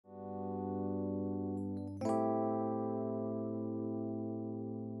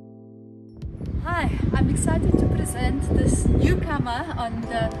I'm excited to present this newcomer on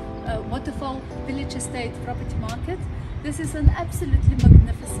the Waterfall Village Estate property market. This is an absolutely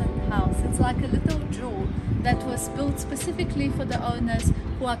magnificent house. It's like a little jewel that was built specifically for the owners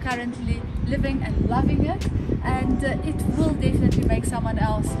who are currently living and loving it, and it will definitely make someone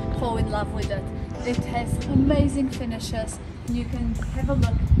else fall in love with it. It has amazing finishes. You can have a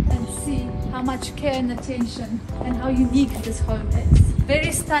look and see how much care and attention and how unique this home is.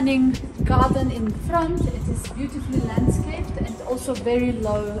 Very stunning garden in front. It is beautifully landscaped and also very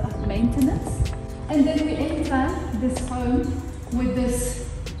low maintenance. And then we enter this home with this,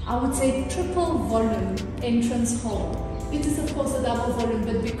 I would say, triple volume entrance hall. It is of course a double volume,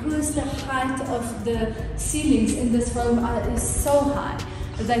 but because the height of the ceilings in this home is so high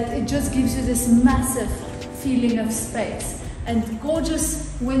that it just gives you this massive feeling of space. And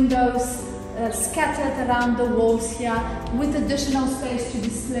gorgeous windows scattered around the walls here, with additional space to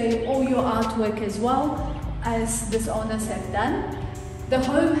display all your artwork as well, as these owners have done. The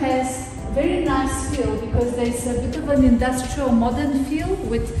home has a very nice feel because there's a bit of an industrial modern feel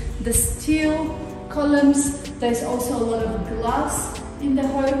with the steel columns. There's also a lot of glass in the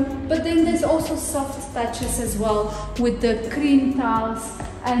home, but then there's also soft touches as well with the cream tiles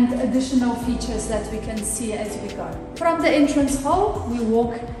and additional features that we can see as we go. From the entrance hall, we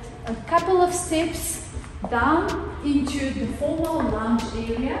walk a couple of steps down into the formal lounge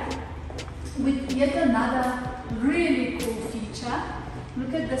area with yet another really cool feature.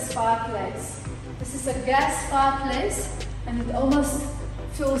 Look at this fireplace. This is a gas fireplace, and it almost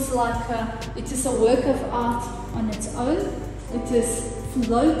feels like it is a work of art on its own. It is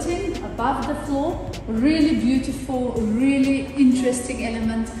floating above the floor. Really beautiful, really interesting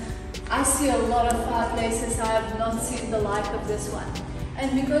element. I see a lot of fireplaces. I have not seen the like of this one.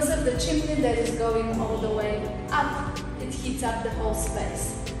 And because of the chimney that is going all the way up, it heats up the whole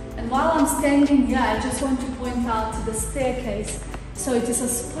space. And while I'm standing here, I just want to point out the staircase. So it is a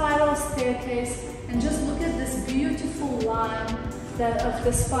spiral staircase, and just look at this beautiful line of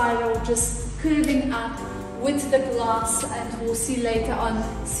the spiral just curving up with the glass, and we'll see later on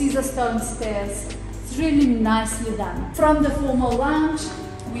Caesar stone stairs. It's really nicely done. From the formal lounge,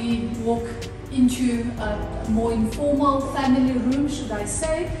 we walk into a more informal family room, should I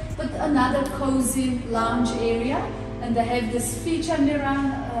say, but another cozy lounge area, and they have this feature mirror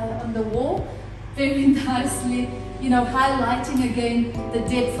on the wall, very nicely, you know, highlighting again the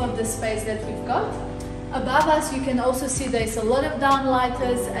depth of the space that we've got. Above us, you can also see there's a lot of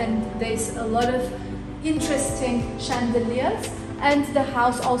downlighters and there's a lot of interesting chandeliers, and the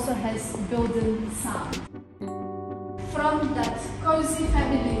house also has built-in sound. From that cozy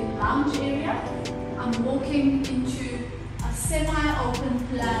family lounge area, I'm walking into a semi-open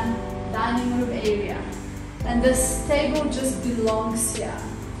plan dining room area, and this table just belongs here.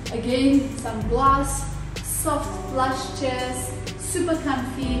 Again, some glass, soft plush chairs, super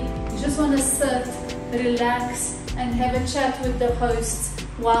comfy. You just want to sit, relax and have a chat with the hosts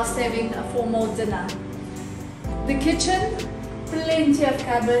whilst having a formal dinner. The kitchen, plenty of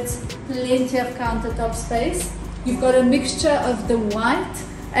cupboards, plenty of countertop space. You've got a mixture of the white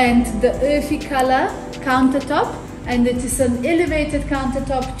and the earthy color countertop, and it is an elevated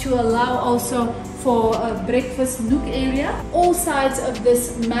countertop to allow also for a breakfast nook area. All sides of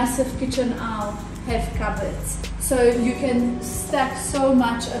this massive kitchen aisle have cupboards, so you can stack so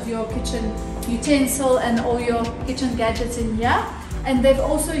much of your kitchen utensil and all your kitchen gadgets in here. And they've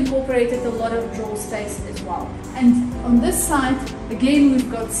also incorporated a lot of drawer space as well. And on this side, again,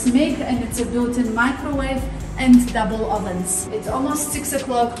 we've got SMEG, and it's a built-in microwave and double ovens. It's almost 6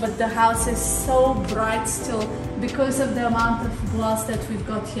 o'clock, but the house is so bright still because of the amount of glass that we've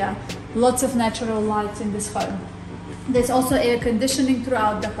got here. Lots of natural light in this home. There's also air conditioning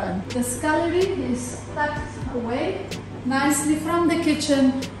throughout the home. The scullery is tucked away nicely from the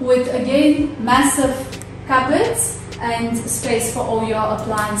kitchen with, again, massive cupboards and space for all your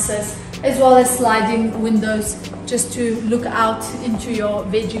appliances, as well as sliding windows just to look out into your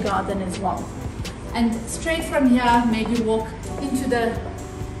veggie garden as well. And straight from here, maybe walk into the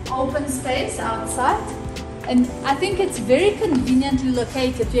open space outside. And I think it's very conveniently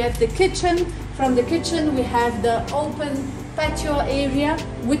located. You have the kitchen. From the kitchen, we have the open patio area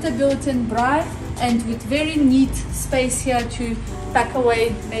with a built-in braai, and with very neat space here to pack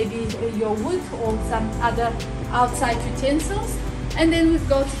away maybe your wood or some other outside utensils. And then we've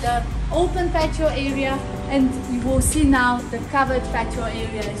got the open patio area, and you will see now the covered patio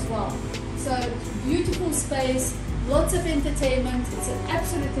area as well. So beautiful space, lots of entertainment. It's an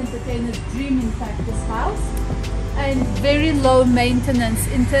absolute entertainer's dream, in fact, this house, and very low maintenance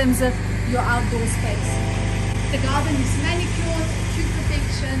in terms of your outdoor space. The garden is manicured to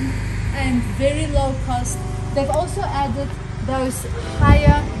perfection. and very low cost. They've also added those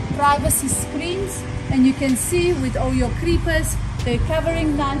higher privacy screens, and you can see with all your creepers, they're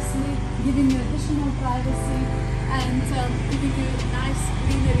covering nicely, giving you additional privacy and giving you nice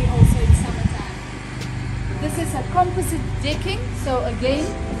greenery also in summertime. This is a composite decking, so again,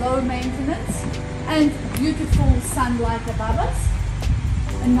 low maintenance and beautiful sunlight above us.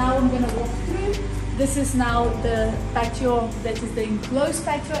 And now I'm going to walk through. This is now the patio, that is the enclosed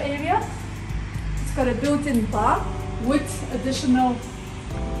patio area. It's got a built-in bar with additional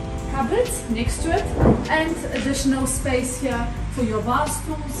cupboards next to it and additional space here for your bar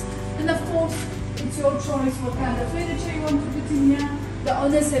stools. And of course, it's your choice what kind of furniture you want to put in here. The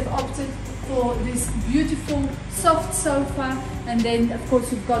owners have opted for this beautiful soft sofa, and then of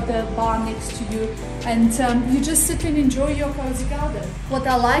course you've got the bar next to you, and you just sit and enjoy your cozy garden. What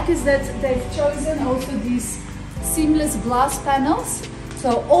I like is that they've chosen also these seamless glass panels,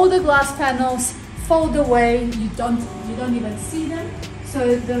 so all the glass panels fold away, you don't even see them,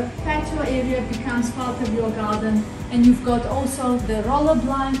 so the patio area becomes part of your garden. And you've got also the roller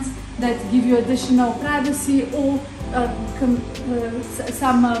blinds that give you additional privacy, or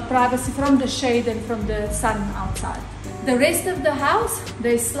some privacy from the shade and from the sun outside. The rest of the house,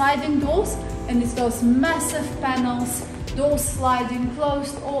 there's sliding doors, and it's those massive panels, doors sliding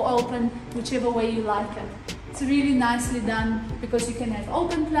closed or open, whichever way you like it. It's really nicely done because you can have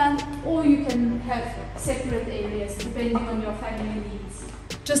open plan or you can have separate areas depending on your family needs.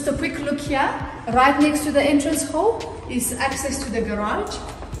 Just a quick look here. Right next to the entrance hall is access to the garage.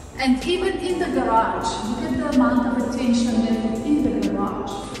 And even in the garage, look at the amount of attention that is in the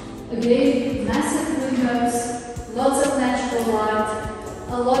garage. Again, massive windows, lots of natural light,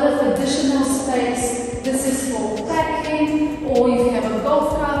 a lot of additional space. This is for packing, or if you have a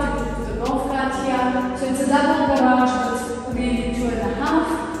golf cart, you can put a golf cart here. So it's a double garage, but really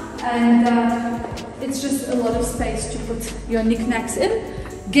 2.5. And it's just a lot of space to put your knickknacks in.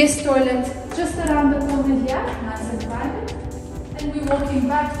 Guest toilet just around the corner here, nice and private. And we're walking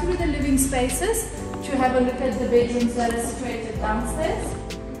back through the living spaces to have a look at the bedrooms that are situated downstairs.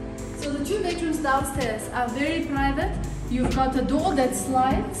 So the 2 bedrooms downstairs are very private. You've got a door that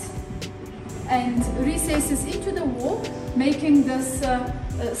slides and recesses into the wall, making this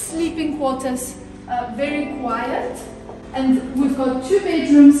sleeping quarters very quiet. And we've got 2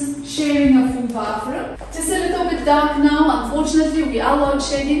 bedrooms sharing a full bathroom. Just a little bit dark now, unfortunately we are load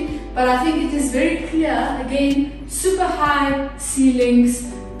shedding, but I think it is very clear. Again, super high ceilings,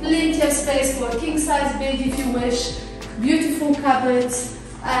 plenty of space for a king size bed if you wish, beautiful cupboards,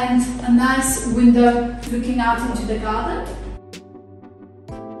 and a nice window looking out into the garden.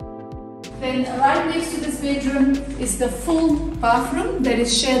 Then right next to this bedroom is the full bathroom that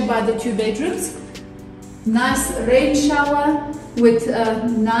is shared by the 2 bedrooms. Nice rain shower with a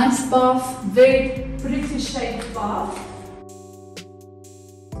nice bath, very pretty shaped bath.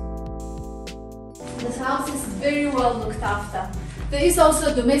 This house is very well looked after. There is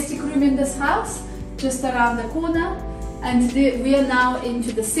also a domestic room in this house, just around the corner. And we are now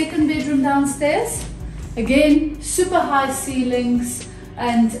into the 2nd bedroom downstairs. Again, super high ceilings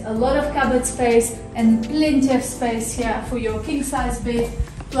and a lot of cupboard space and plenty of space here for your king size bed,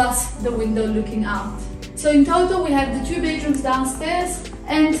 plus the window looking out. So in total we have the 2 bedrooms downstairs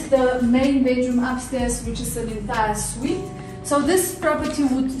and the main bedroom upstairs, which is an entire suite. So this property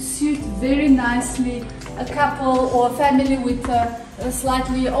would suit very nicely a couple or a family with a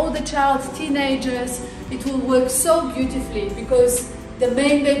slightly older child, teenagers. It will work so beautifully because the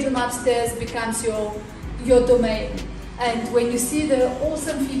main bedroom upstairs becomes your domain. And when you see the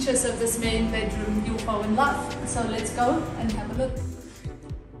awesome features of this main bedroom, you'll fall in love. So let's go and have a look.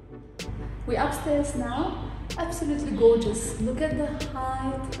 We're upstairs now, absolutely gorgeous. Look at the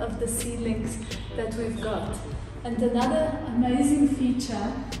height of the ceilings that we've got. And another amazing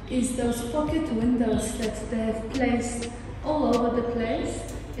feature is those pocket windows that they've placed all over the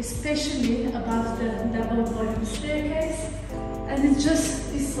place, especially above the double volume staircase. And it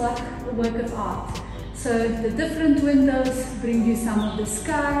just is like a work of art. So the different windows bring you some of the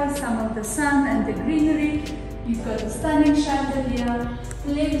sky, some of the sun and the greenery. You've got a stunning chandelier,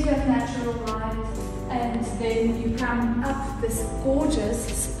 plenty of natural light, and then you come up this gorgeous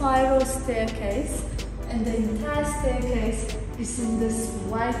spiral staircase, and the entire staircase is in this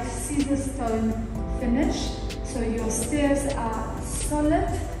white cedar stone finish. So your stairs are solid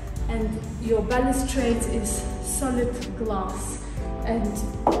and your balustrade is solid glass and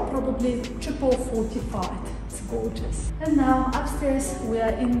probably triple fortified. It's gorgeous. And now upstairs we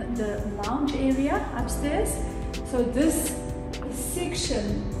are in the lounge area upstairs. So this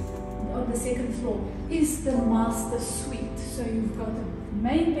section on the second floor is the master suite. So you've got a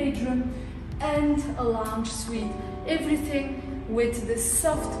main bedroom and a lounge suite. Everything with this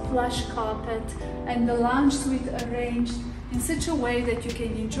soft plush carpet and the lounge suite arranged in such a way that you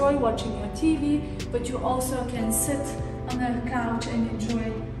can enjoy watching your TV, but you also can sit on a couch and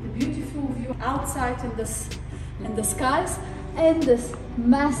enjoy the beautiful view outside in the skies, and this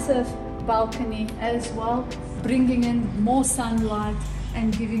massive balcony as well, bringing in more sunlight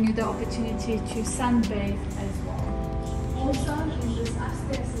and giving you the opportunity to sunbathe as well. Also in this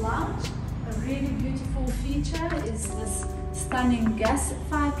upstairs lounge, a really beautiful feature is this stunning gas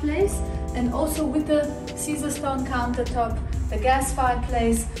fireplace, and also with the Caesar stone countertop, the gas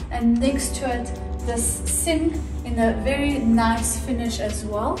fireplace, and next to it this sink in a very nice finish as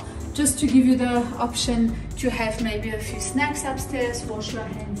well, just to give you the option to have maybe a few snacks upstairs, wash your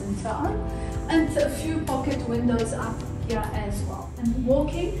hands and so on, and a few pocket windows up here as well. And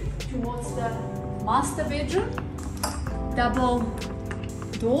walking towards the master bedroom, double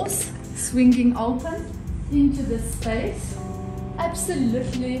doors swinging open into this space.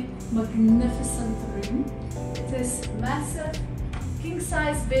 Absolutely magnificent room. It is massive,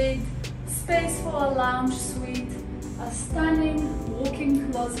 king-size bed, space for a lounge suite, a stunning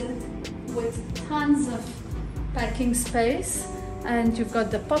walk-in closet with tons of packing space, and you've got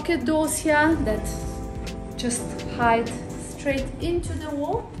the pocket doors here that just hide straight into the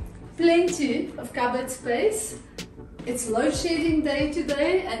wall. Plenty of cupboard space. It's load shedding day to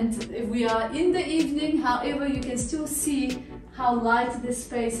day, and we are in the evening, however you can still see how light this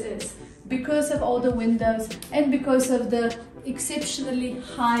space is because of all the windows and because of the exceptionally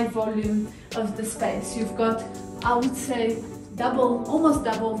high volume of the space. You've got, I would say, almost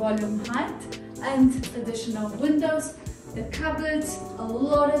double volume height and additional windows, the cupboards, a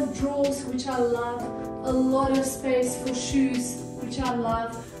lot of drawers which I love, a lot of space for shoes which I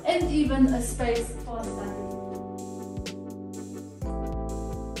love, and even a space for a study.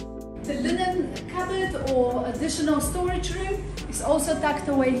 The linen cupboard or additional storage room is also tucked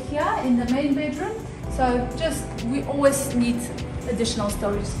away here in the main bedroom. So we always need additional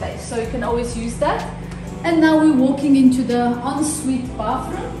storage space, so you can always use that. And now we're walking into the ensuite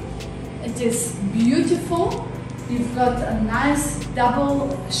bathroom. It is beautiful. You've got a nice double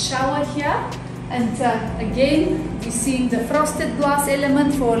shower here, and again we're seeing the frosted glass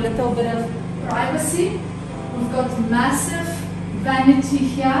element for a little bit of privacy. We've got massive vanity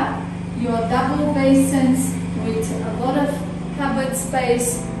here, your double basins with a lot of cupboard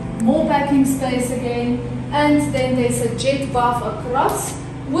space, more packing space again, and then there's a jet bath across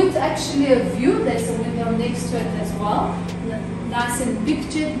with actually a view. There's a window next to it as well. Nice and big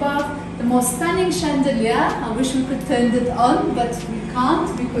jet bath. The most stunning chandelier. I wish we could turn it on, but we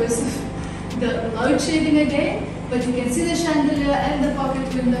can't because of the load shedding again. But you can see the chandelier and the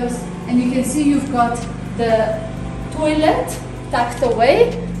pocket windows, and you can see you've got the toilet tucked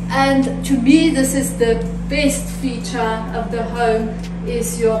away. And to me, this is the best feature of the home,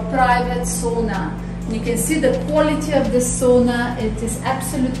 is your private sauna. And you can see the quality of this sauna. It is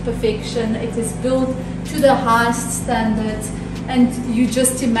absolute perfection. It is built to the highest standards, and you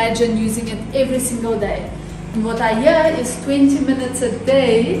just imagine using it every single day. And what I hear is 20 minutes a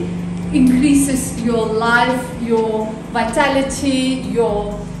day increases your life, your vitality,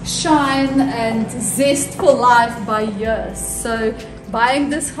 your shine and zest for life by years. So buying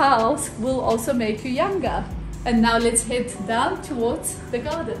this house will also make you younger. And now let's head down towards the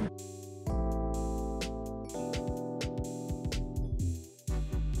garden.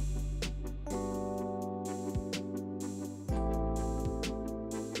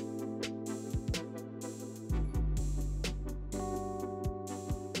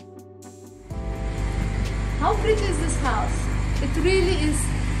 How pretty is this house? It really is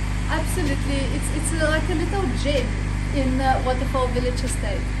absolutely, it's like a little gem in Waterfall Village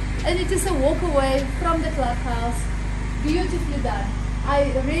Estate. And it is a walk away from the clubhouse, beautifully done.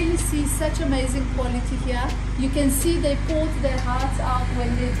 I really see such amazing quality here. You can see they poured their hearts out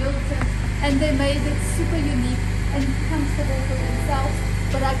when they built it, and they made it super unique and comfortable for themselves.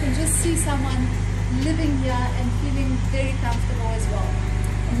 But I can just see someone living here and feeling very comfortable as well.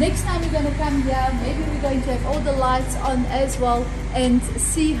 Next time you're going to come here, maybe we're going to have all the lights on as well and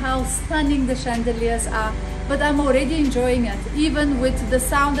see how stunning the chandeliers are. But I'm already enjoying it, even with the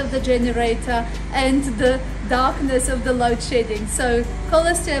sound of the generator and the darkness of the load shedding. So call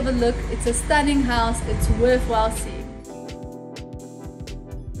us to have a look. It's a stunning house. It's worthwhile seeing.